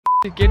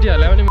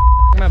केटीहरुलाई पनि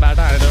मा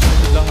भाटा हालेर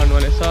लखर्नु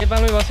भने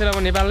नेपालमै बसेर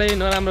अब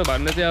नेपालमै नराम्रो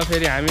भन्ने चाहिँ अब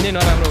फेरि हामी नै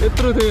नराम्रो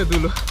यत्रो थियो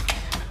दुलो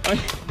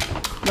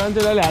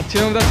मान्छेले हात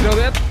छिराउँदा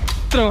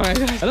यत्रो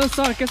भयो हेलो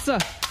सर के छ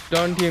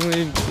डोन्ट थिंक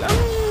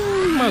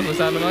म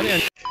घुसार्नु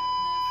पर्यो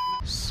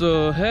so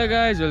hey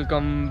guys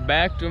welcome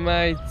back to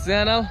my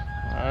channel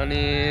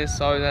अनि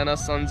सबैजना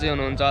सन्चै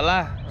हुनुहुन्छ होला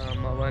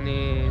म पनि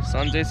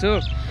सन्चै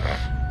छु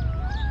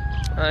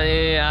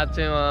अनि आज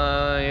चाहिँ म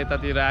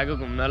यतातिर आएको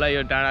घुम्नलाई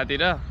यो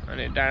डाँडातिर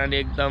अनि डाँडा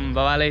एकदम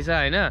बवालै छ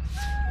हैन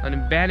अनि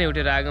बिहानै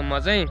उठेर आएको म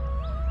चाहिँ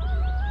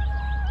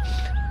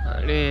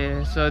अनि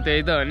सो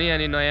त्यही त हो नि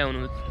अनि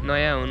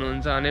नयाँ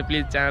हुनुहुन्छ भने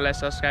प्लिज च्यानललाई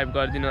सब्स्क्राइब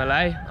गरिदिनु होला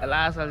है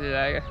लास्ट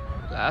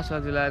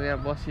सजिला यहाँ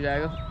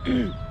बसिरहेको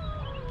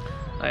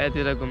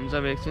यतातिर घुम्छ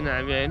एकछिन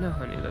हामी हैन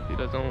अनि यतातिर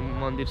जाउँ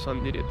मन्दिर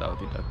सन्दिर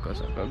यताउति टक्क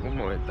सक्क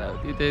घुमौँ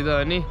यताउति त्यही त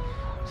हो नि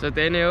सो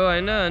त्यही नै हो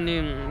हैन अनि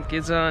के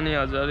छ अनि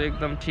हजुर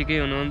एकदम ठिकै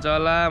हुनुहुन्छ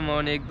होला म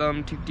पनि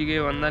एकदम ठिकै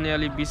भन्दा नि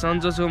अलि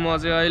बिसन्चो छु म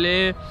चाहिँ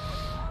अहिले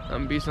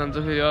बिसन्चो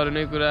फेरि अरू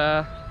नै कुरा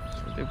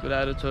त्यो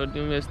कुराहरू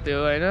छोडिदिउँ यस्तै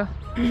हो हैन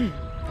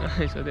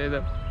सो त्यही त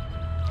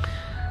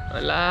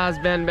लास्ट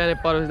बिहानै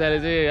परवेश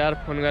दाइले चाहिँ यार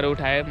फोन गरेर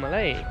उठायो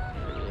मलाई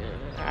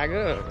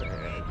आएको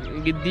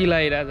गिद्दी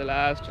लगाइरहेछ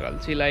लास्ट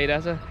हल्छी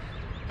लगाइरहेछ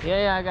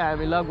यहीँ आएको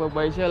हामी लगभग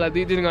भइसक्यो होला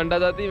 2-3 घन्टा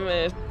जतिमा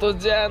यस्तो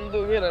ज्यान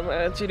दुखेर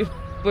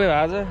चिरिप्पै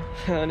भएको छ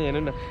अनि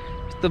हेर्नु न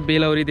यस्तो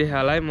बेलौरी देखायो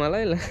होला है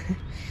मलाई हेर्नु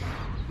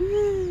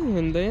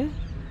त यहाँ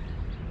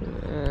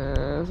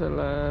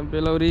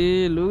बेलौरी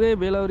लुगै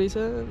बेलौरी छ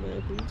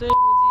कुन चाहिँ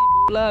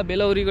बोला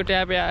बेलौरीको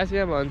ट्यापे आएछ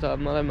भन्छ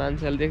मलाई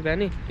मान्छेले देख्दा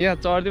नि यहाँ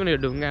चढ्दिउँ नि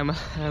ढुङ्गामा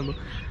अब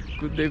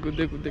कुद्दै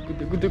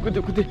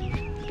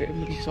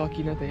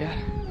सकिनँ त यार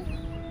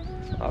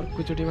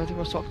अर्कोचोटिमा चाहिँ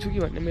म सक्छु कि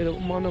भन्ने मेरो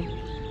मन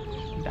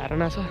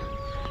धारणा छ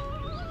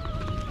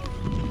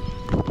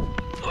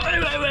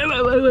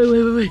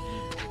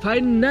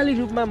फाइनली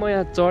रूपमा म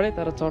यहाँ चढेँ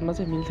तर चढ्न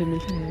चाहिँ मिल्छ हैन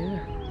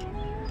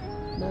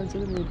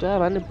मान्छेले मिठा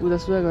भन्ने पूजा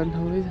सुजा गर्ने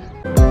ठाउँ रहेछ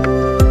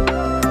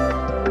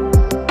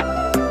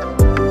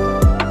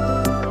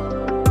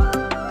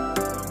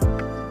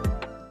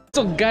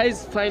सो गाइज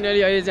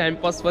फाइनली अहिले चाहिँ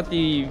हामी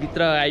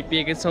पशुपतिभित्र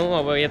आइपुगेका छौँ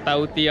अब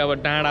यताउति अब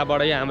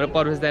डाँडाबाटै हाम्रो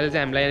परवेश दाइले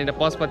चाहिँ हामीलाई यहाँनिर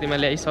पशुपतिमा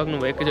ल्याइसक्नु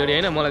भयो एकैचोटि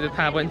होइन मलाई चाहिँ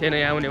थाहा पनि थिएन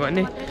यहाँ आउने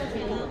भन्ने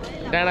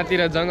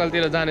डाँडातिर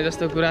जङ्गलतिर जाने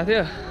जस्तो कुरा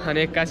थियो अनि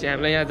एक्कासी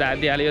हामीलाई यहाँ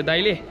झारिदिइहाल्यो यो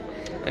दाइले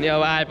अनि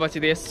अब आएपछि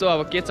त यसो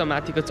अब के छ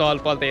माथिको चहल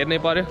पहल त हेर्नै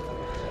पर्यो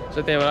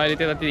सो त्यही भएर अहिले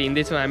त्यतातिर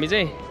हिँड्दैछौँ हामी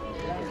चाहिँ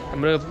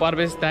हाम्रो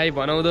परवेश दाइ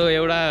भनाउँदो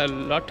एउटा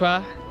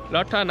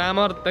लट्ठा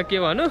नामर त के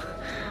भनौँ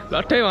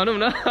लट्ठै भनौँ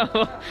न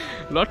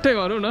लट्ठै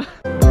भनौँ न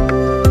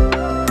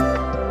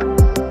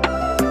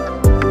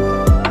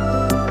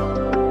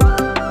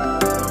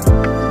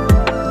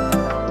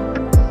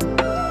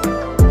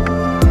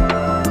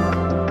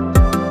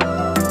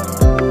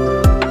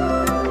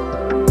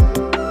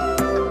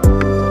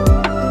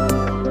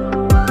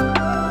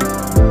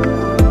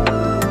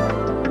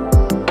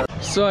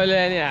सो अहिले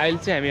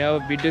चाहिँ हामी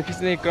अब भिडियो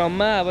खिच्ने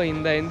क्रममा अब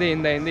हिँड्दै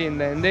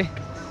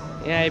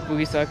यहाँ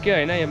आइपुगिसक्यो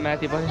होइन यो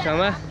माथि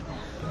बस्नेठाउँमा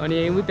अनि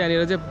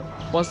त्यहाँनिर चाहिँ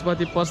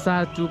पशुपति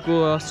प्रसाद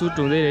 2को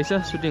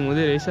सुटिङ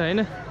हुँदै रहेछ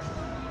होइन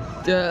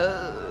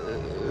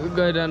त्यहाँ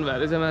गइरहनु भएको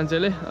रहेछ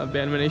मान्छेले अब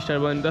बिहान स्टार्ट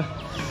भयो नि त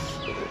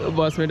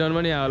बसमै डाउन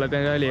पनि होला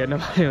त्यहाँ अहिले हेर्न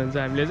पाए हुन्छ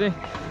हामीले चाहिँ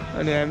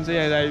अनि हामी चाहिँ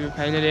यहाँ आइपुग्यो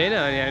फाइनली होइन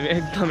अनि हामी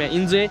एकदम यहाँ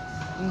इन्जोय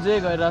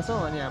गरिरहेछौँ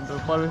अनि हाम्रो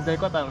परवेश दाइ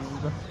कता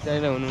हुनुहुन्छ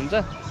त्यहाँनिर हुनुहुन्छ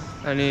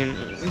अनि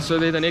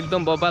सोधै त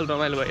एकदम बबाल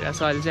रमाइलो भइरहेछ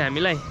अहिले चाहिँ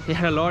हामीलाई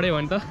यहाँ लड्यो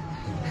भने त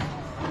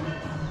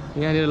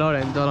यहाँनिर लड्यो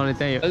भने चलाउने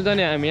त्यहीँ हो अहिले त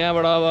नि हामी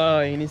यहाँबाट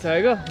अब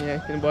हिँडिसकेको यहाँ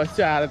एकछिन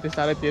बस्छु आरती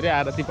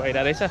आरती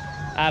भइरहेको रहेछ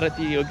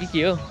आरती हो कि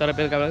के हो तर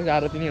बेलुका बेलुका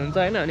आरती नै हुन्छ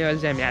होइन अनि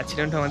अहिले चाहिँ हामी हात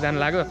छिराउने ठाउँमा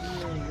जानु लाग्यो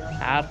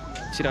हात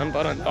छिराउनु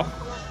पर्यो नि त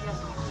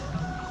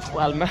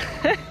वालमा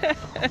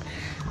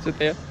सो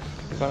त्यही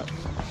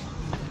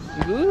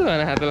हो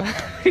हात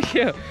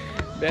के हो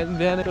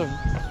बिहानको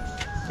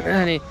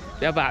अनि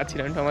अब हात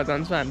छिराउने ठाउँमा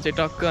जान्छौँ हामी चाहिँ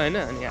टक्क होइन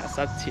अनि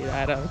हात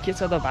छिराएर के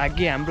छ त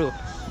भाग्य हाम्रो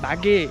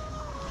भाग्य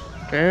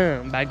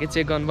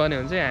चेक गर्नुपर्ने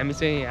हुन्छ हामी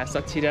चाहिँ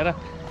हात छिराएर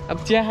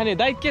अब चिया खाने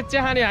दाइ के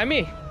चिया खाने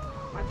हामी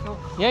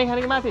यहीँ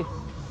खाने कि माथि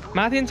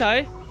नि छ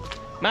है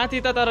माथि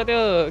त तर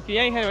त्यो कि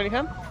यहीँ खाने भने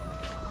खाम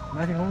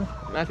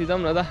माथि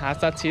जाउँ न त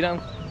हात छिराउँ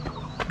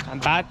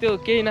भात त्यो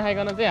केही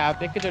नखाइकन चाहिँ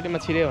हात एकैचोटिमा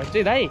छिर्यो भने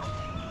चाहिँ दाइ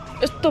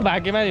यस्तो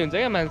भाग्यमानी हुन्छ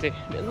क्या मान्छे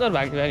डेन्जर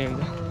भाग्यमानी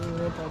हुन्छ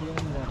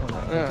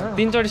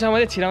 3 चोटिसम्म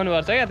चाहिँ छिराउनु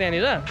पर्छ क्या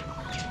त्यहाँनिर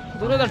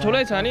दुलो त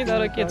ठुलै छ नि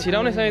तर के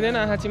छिराउनै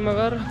सकिँदैन आँखा चिम्मा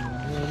गरेर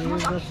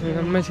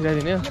जम्मै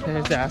छिराइदिने हो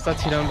त्यहाँनिर चाहिँ हात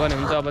छिराउनु पर्ने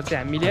हुन्छ अब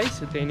चाहिँ हामीले है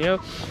त्यही नै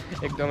हो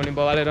एकदम अनि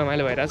बबाले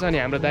रमाइलो भइरहेछ अनि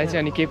हाम्रो दाइ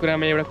चाहिँ अनि के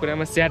कुरामा एउटा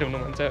कुरामा स्याड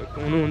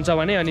हुनुहुन्छ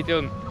भने अनि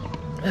त्यो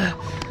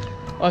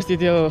अस्ति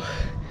त्यो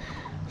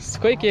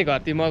कोही के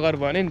घरती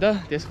मगर भन्यो नि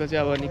त त्यसको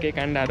चाहिँ अब निकै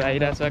काण्डहरू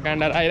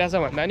आइरहेछ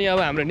भन्दा नि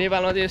अब हाम्रो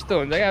नेपालमा चाहिँ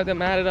यस्तो हुन्छ क्या त्यो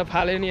मारेर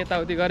फाल्यो नि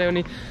यताउति गऱ्यो नि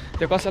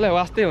त्यो कसैलाई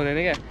वास्तै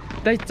हुँदैन क्या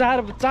दाइ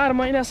 4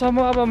 महिनासम्म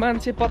अब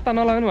मान्छे पत्ता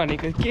नलाग्नु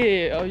भनेको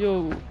के यो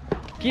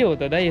के हो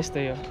त दाइ यस्तो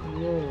यो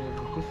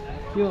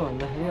के हो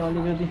भन्दाखेरि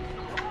अलिकति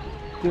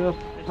त्यो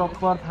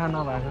प्रपर थाहा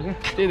नभएको के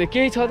त्यही त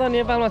केही छ त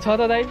नेपालमा छ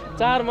त दाइ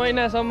 4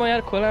 महिनासम्म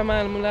यार खोलामा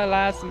मुला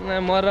लास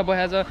मरेर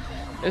बसेको छ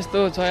यस्तो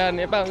छ यार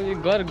नेपाल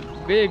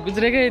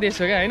गुज्रेकै देश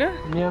हो क्या होइन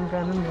नियम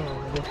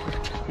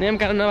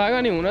कानुन नभएको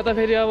अनि हुन त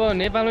फेरि अब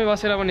नेपालमै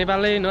बसेर अब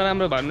नेपालै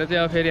नराम्रो भन्नु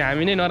चाहिँ अब फेरि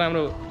हामी नै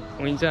नराम्रो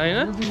हुन्छ होइन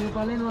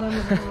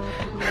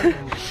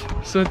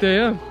सो त्यही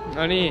हो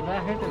अनि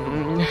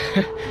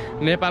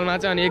नेपालमा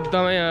चाहिँ अनि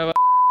एकदमै अब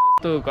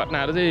यस्तो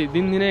घटनाहरू चाहिँ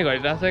दिनदिनै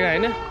घटिरहेको छ क्या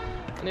होइन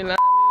अनि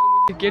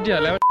लामो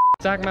केटीहरूलाई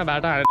चाकमा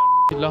भाटा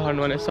हालेर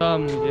लहर्नु भने सब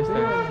यस्तो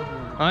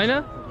होइन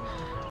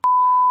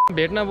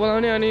भेट्न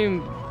बोलाउने अनि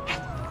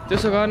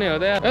त्यसो गर्ने हो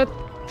त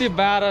यति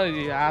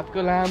 12 हातको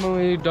लामो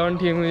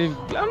डन्ठी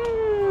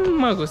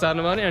लामो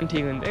घुसार्नु पर्ने अनि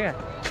ठिक हुन्थ्यो क्या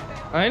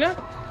होइन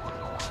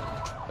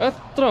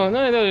यत्रो हुन्छ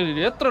नि त्यो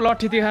यत्रो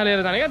लट्ठी तिखा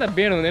लिएर जाने क्या त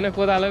बेड हुँदैन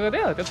कोदालोको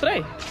त्यो त्यत्रै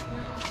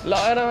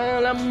लगेर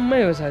लामै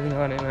घुसारिदिनु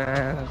पर्ने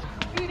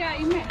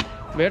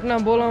भेट्न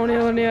बोलाउने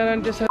ओर्ने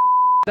अनि त्यसरी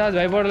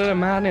दाजुभाइ बढेर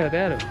मार्ने हो त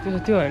यार त्यसो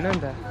त्यो होइन नि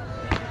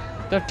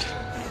त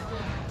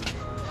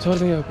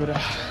छोड्दिउँ यो कुरा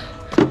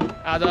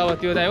आज अब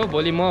त्यो दाइ हो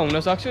भोलि म हुन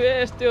सक्छु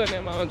यस्तै हो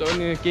नेपालमा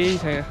जोड्ने केही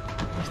छैन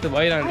यस्तो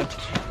भइरहन्छ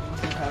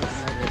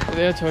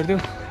त्यो छोडिदिउँ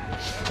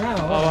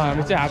अब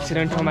हामी चाहिँ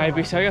हाक्सिडेन्ट ठाउँमा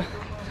आइपुगिसक्यो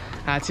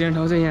हाक्सिडेन्ट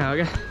ठाउँ चाहिँ यहाँ हो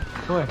क्या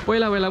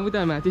पहिला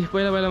उता माथि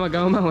पहिलामा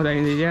गाउँमा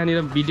हुँदाखेरि यहाँनिर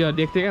भिडियो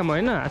देख्थेँ क्या म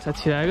होइन हात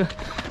छिराएको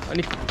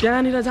अनि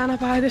त्यहाँनिर जान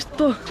पाएँ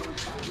त्यस्तो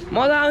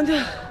मजा आउँथ्यो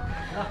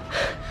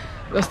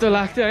जस्तो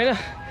लाग्थ्यो होइन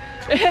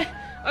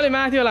अलि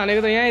माथि होला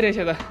भनेको त यहीँ रहेछ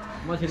त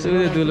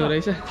सुधे दुलो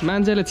रहेछ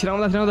मान्छेले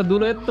छिराउँदा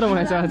दुलो यत्रो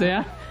बनाइछ अझ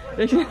यहाँ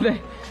एकछिन दाइ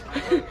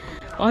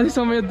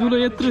अझैसम्म यो दुलो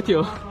यत्रो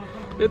थियो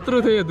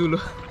यो दुलो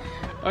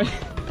अहिले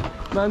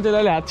मान्छेले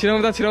अहिले हात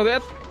छिराउँदा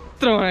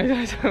यत्रो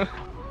बनाइरहेछ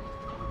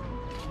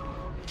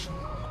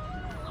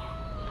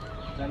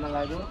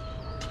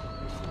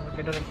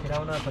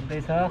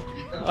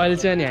अहिले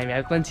चाहिँ अनि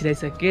हामी पनि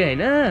छिराइसक्यो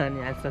होइन अनि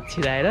हात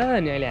छिराएर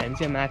अनि अहिले हामी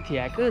चाहिँ माथि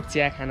आएको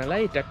चिया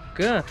खानलाई टक्क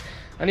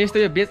अनि यस्तो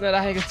यो बेच्न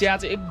राखेको चिया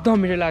चाहिँ एकदम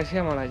मिठो लाग्छ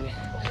क्या मलाई चाहिँ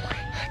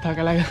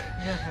थका लाग्यो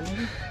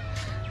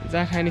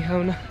जहाँ खाने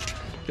खाउँ न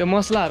त्यो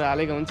मसलाहरू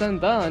हालेको हुन्छ नि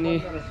त अनि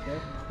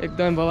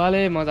एकदम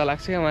बबाले मजा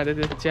लाग्छ क्या मलाई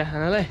त्यो चिया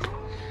खानलाई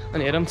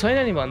अनि हेरौँ छैन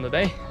नि भन्नु त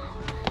है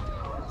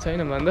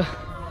छैन भन्दा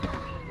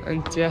अनि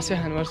चिया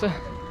चाहिँ खानुपर्छ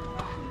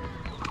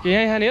के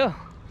यहीँ खाने हो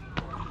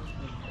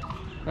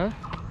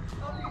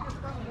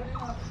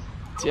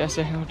चिया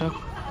चाहिँ खाउँ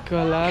टक्क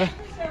लाएर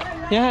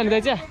यहाँ खाने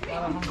दाइ चिया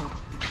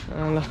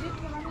ल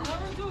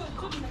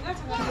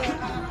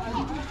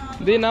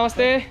दिदी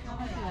नमस्ते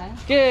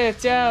के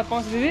चिया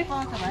पाउँछ दिदी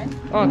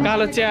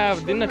कालो चिया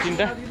दिन्न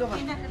 3टा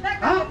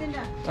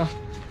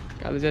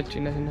कालो चिया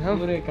 3टा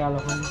कालो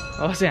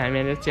अवश्य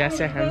हामी चिया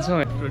खान्छौँ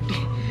रोटी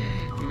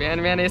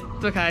बिहान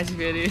यस्तो खाएपछि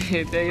फेरि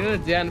त्यही हो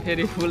ज्यान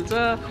फेरि फुल्छ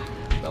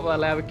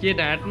तपाईँहरूलाई अब के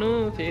ढाँट्नु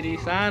फेरि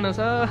सानो छ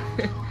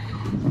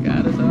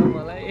गाह्रो छ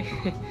मलाई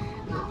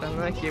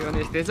के गर्नु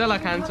यस्तै छ ल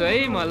खान्छु है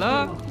म ल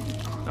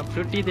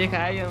फ्रुटी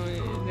देखायो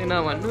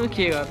नभन्नु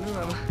के गर्नु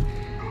अब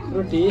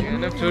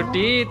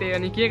फ्रुटी त्यही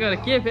अनि के गर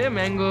के फेरि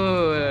म्याङ्गो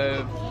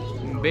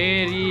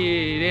बेरी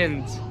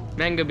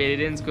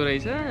रेन्जको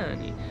रहेछ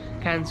अनि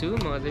खान्छु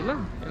म चाहिँ ल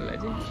यसलाई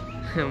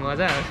चाहिँ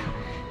मजा आउँछ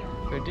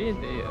फ्रुटी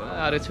त्यही हो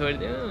अरू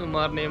छोडिदियो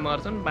मर्ने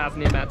मर्छन्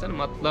बाँच्ने बाँच्छन्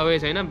मतलबै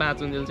छैन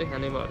बाँचुन्जेल चाहिँ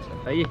खानै पर्छ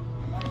है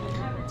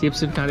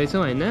चिप्स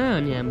खाँदैछौँ होइन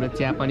अनि हाम्रो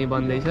चिया पनि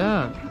बन्दैछ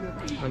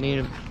अनि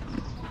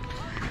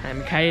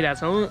हामी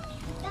खाइरहेछौँ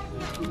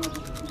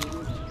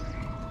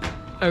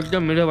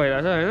एकदम मिठो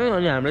भइरहेछ होइन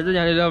अनि हाम्रो चाहिँ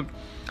यहाँनिर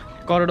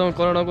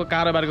करोडौँको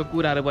कारोबारको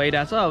कुराहरू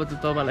भइरहेछ अब त्यो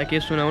तपाईँहरूलाई के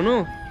सुनाउनु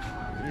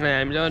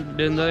हामी चाहिँ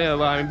डेन्जरै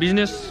अब हामी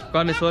बिजनेस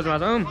गर्ने सोचमा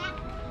छौँ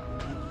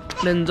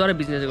डेन्जरै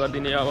बिजनेस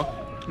गरिदिने अब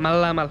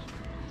मालामाल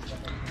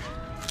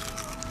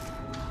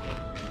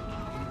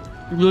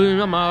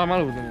मालामाल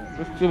हुँदैन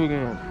त्यस्तो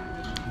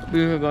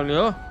बिजनेस गर्ने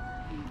हो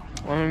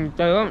अनि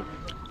त्यही हो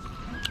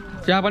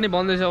चिया पनि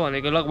बन्दैछ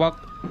भनेको लगभग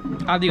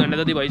आधी घन्टा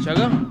जति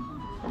भइसक्यो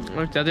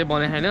चिया चाहिँ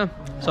बनाइ छैन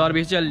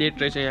सर्भिस चाहिँ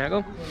लेट रहेछ यहाँको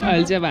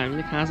अहिले चाहिँ अब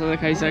हामीले खासा चाहिँ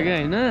खाइसक्यो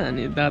होइन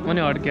अनि दाँत पनि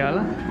अड्क्यो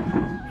होला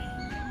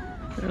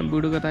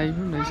बुढोको त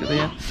आइफोन रहेछ त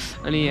यहाँ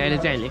अनि अहिले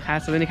चाहिँ हामीले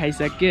खासा पनि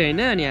खाइसक्यो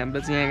होइन अनि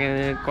हाम्रो चाहिँ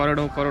यहाँ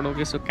करोडौँ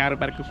यसो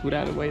कारोबारको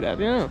कुराहरू भइरहेको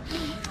थियो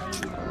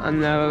अनि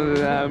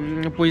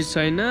अब पैसा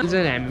छैन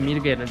चाहिँ हामी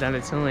मिर्ग हेर्न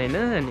जाँदैछौँ होइन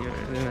अनि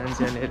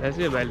मान्छेहरूले हेरेर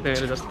चाहिँ भाइले त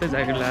मेरो जस्तै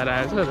ज्याकेट लगाएर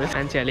आएको छ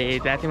मान्छेहरूले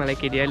हेरेको थियो मलाई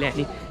केटीहरूले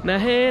अनि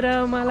नहेर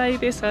मलाई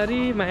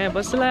त्यसरी माया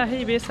बस्ला है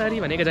बेसरी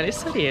भनेको झन्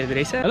यसरी हेर्दो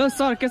रहेछ हेलो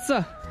सर के छ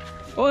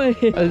ओइ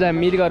अहिले त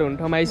मिर्गहरू हुन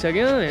ठाउँमा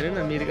आइसक्यो हेर्नु न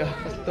मिर्ग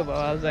कस्तो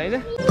भइहाल्छ होइन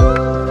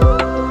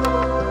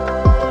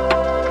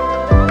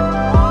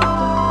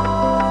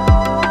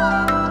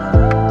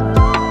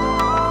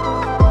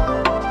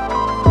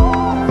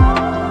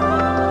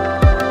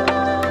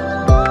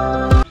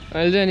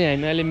अहिले चाहिँ अनि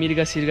हामी अहिले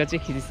मिर्गा सिर्गा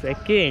चाहिँ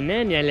खिचिसक्यो होइन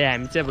अनि अहिले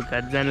हामी चाहिँ अब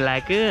घर जानु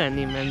लाग्यो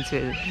अनि मान्छे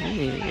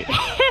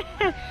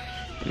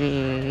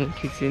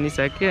खिचि नि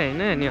सक्यो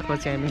होइन अनि अब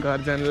चाहिँ हामी घर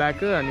जानु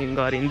लाग्यो अनि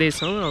घर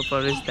हिँड्दैछौँ अब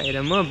प्रवेश दाइ र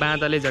म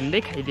बाँदरले झन्डै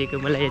खाइदिएको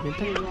मलाई हेर्नु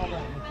त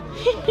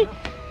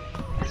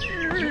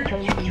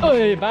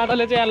ओइ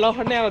बाँदरले चाहिँ यहाँ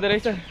लफड्ने आउँदो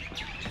रहेछ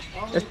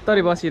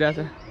यस्तरी बसिरहेछ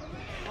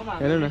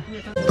हेर्नु न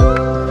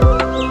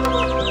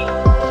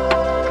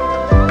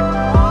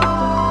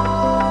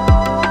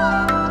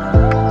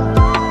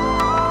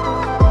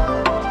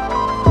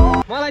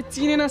मलाई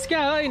चिनेनस्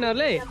क्या हो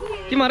यिनीहरूले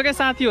तिमीहरूकै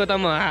साथी हो त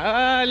म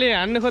ले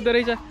हान्नु खोज्दो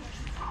रहेछ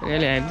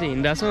यसले हामी चाहिँ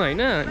हिँड्दा छौँ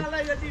होइन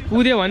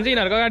कुद्यो भने चाहिँ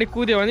यिनीहरूको अगाडि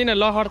कुद्यो भने चाहिँ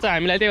लहर्छ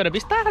हामीलाई त्यही भएर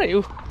बिस्तारै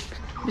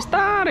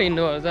बिस्तारै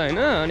हिँड्नुपर्छ होइन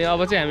अनि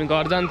अब चाहिँ हामी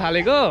घर जान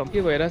थालेको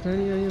के भइरहेछ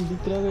नि यो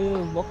भित्रको यो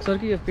बक्सर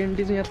कि यो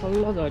पेन्टी चाहिँ यहाँ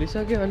तल्ल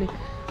झरिसक्यो अनि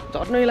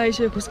झर्नै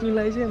लगाइसक्यो खुस्किन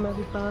लगाइसक्यो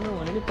माथि तानो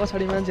भने नि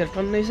पछाडि मान्छेहरू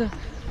टन्नै छ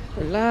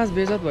लाज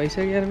बेजत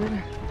भइसक्यो यार मेरो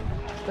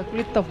त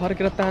कुलित्त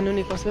फर्केर तान्नु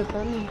नि कसरी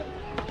तान्नु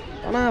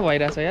तना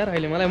भइरहेछ यार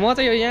अहिले मलाई म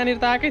चाहिँ यो यहाँनिर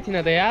त आएकै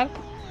थिइनँ त यार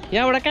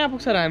यहाँबाट कहाँ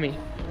पुग्छ र हामी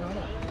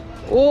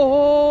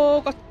ओहो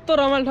कस्तो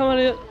रमाइलो ठाउँमा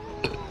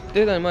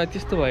त्यही त मलाई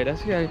त्यस्तो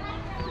भइरहेछ कि अनि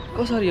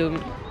कसरी यो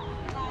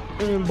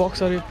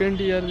बक्सर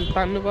पेन्टीहरू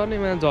तान्नु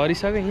पर्नेमा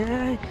झरिसक्यो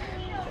यहाँ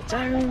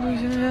चाङ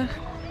गइसक्यो यार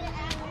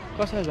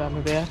कसरी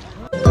झर्नु त यार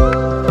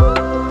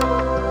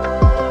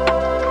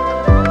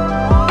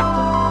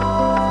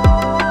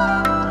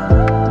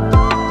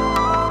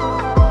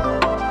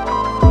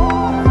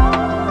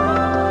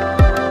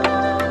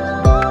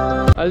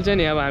अहिले चाहिँ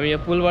नि अब हामी यो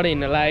पुलबाट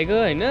हिँड्न लागेको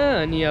होइन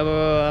अनि अब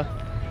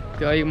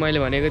त्यो अहिले मैले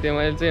भनेको त्यो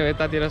मैले चाहिँ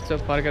यतातिर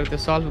फर्केर त्यो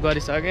सल्भ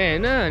गरिसकेँ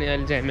होइन अनि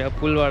अहिले चाहिँ हामी अब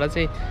पुलबाट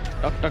चाहिँ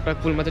टक टक टक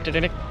पुलमा चाहिँ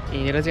टेटेक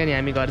हिँडेर चाहिँ अनि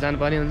हामी घर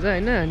जानुपर्ने हुन्छ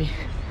होइन अनि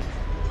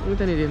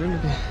उतानिर हेर्नु नि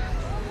त्यो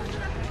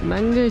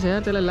नाङ्गै छ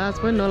यार त्यसलाई लाज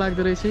पनि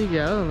नलाग्दो रहेछ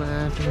क्या हो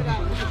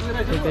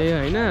त्यही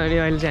होइन अनि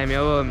अहिले चाहिँ हामी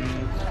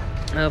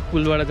अब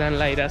पुलबाट जान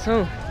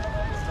लागिरहेछौँ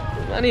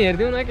अनि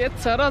हेरिदिउँ न के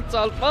छ र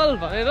चलपल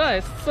भनेर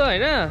यसो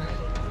होइन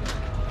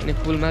अनि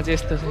पुलमा चाहिँ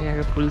यस्तो छ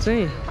यहाँको पुल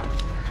चाहिँ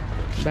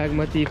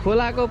बागमती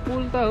खोलाको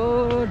पुल त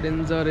हो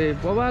डेन्जरै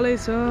बबालै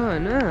छ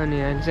होइन अनि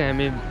अहिले चाहिँ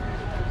हामी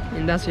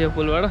हिँड्दा छ यो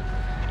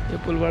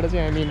पुलबाट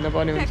चाहिँ हामी हिँड्न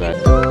पर्ने हुन्छ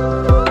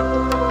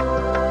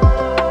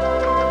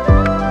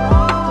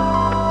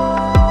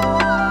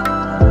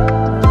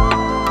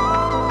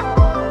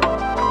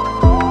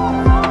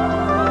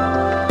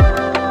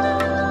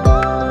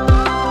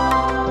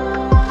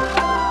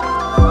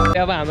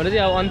अब हाम्रो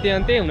चाहिँ अब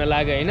अन्त्य हुन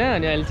लाग्यो होइन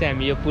अनि अहिले चाहिँ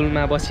हामी यो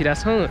पुलमा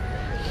बसिरहेछौँ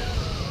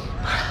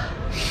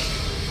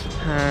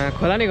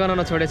खोला नै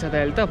गनाउन छोडेछ त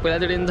अहिले त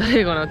पहिलाचोटि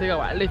इन्जोय गनाउँथ्यो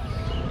कि अहिले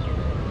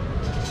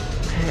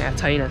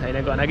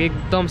छैन गनाएको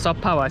एकदम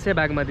सफा भएछ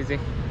बागमती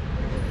चाहिँ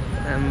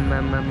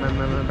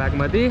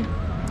बागमती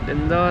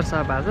डेन्जर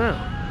सफा छ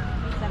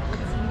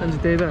अनि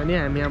त्यही त नि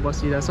हामी यहाँ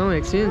बसिरहेछौँ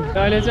एकछिन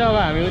अहिले चाहिँ अब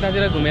हामी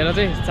उतातिर घुमेर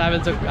चाहिँ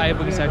चाबेल चोक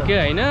आइपुगिसक्यो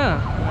होइन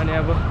अनि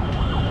अब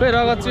खोइ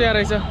रगत चुया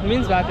रहेछ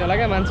मिन्स भएको थियो होला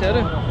क्या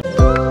मान्छेहरू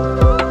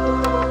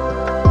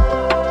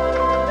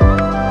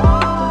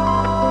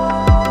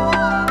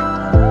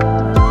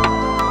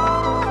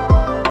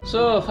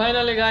सो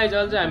फाइनली गाइज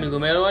अहिले चाहिँ हामी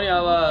घुमेर पनि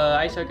अब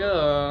आइसक्यो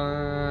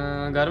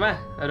घरमा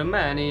रुममा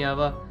अनि अब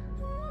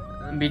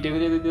भिडियोको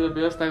त्यतितिर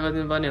व्यवस्था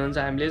गरिदिनु पर्ने हुन्छ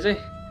हामीले चाहिँ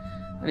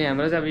अनि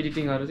हाम्रो चाहिँ अब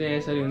एडिटिङहरू चाहिँ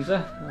यसरी हुन्छ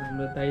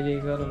हाम्रो दाइले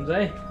गर्नुहुन्छ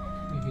है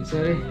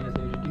यसरी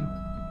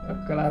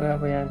टक्क लाएर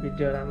अब यहाँ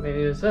भिडियो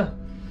राम्रो छ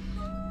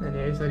अनि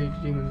यसरी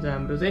एडिटिङ हुन्छ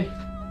हाम्रो चाहिँ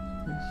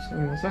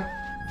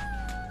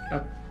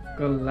टक्क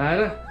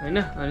लाएर होइन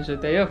अनि सो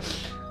त्यही हो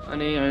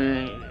अनि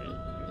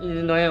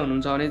नयाँ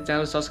हुनुहुन्छ भने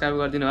च्यानल सब्सक्राइब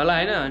गरिदिनु होला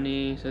होइन अनि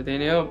सो त्यही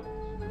नै हो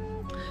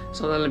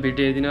सबैजनाले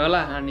भिडियो हेरिदिनु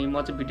होला अनि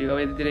म चाहिँ भिडियोको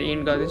यतितिर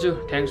एन्ड गरिदिन्छु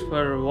thanks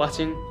for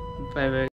watching by by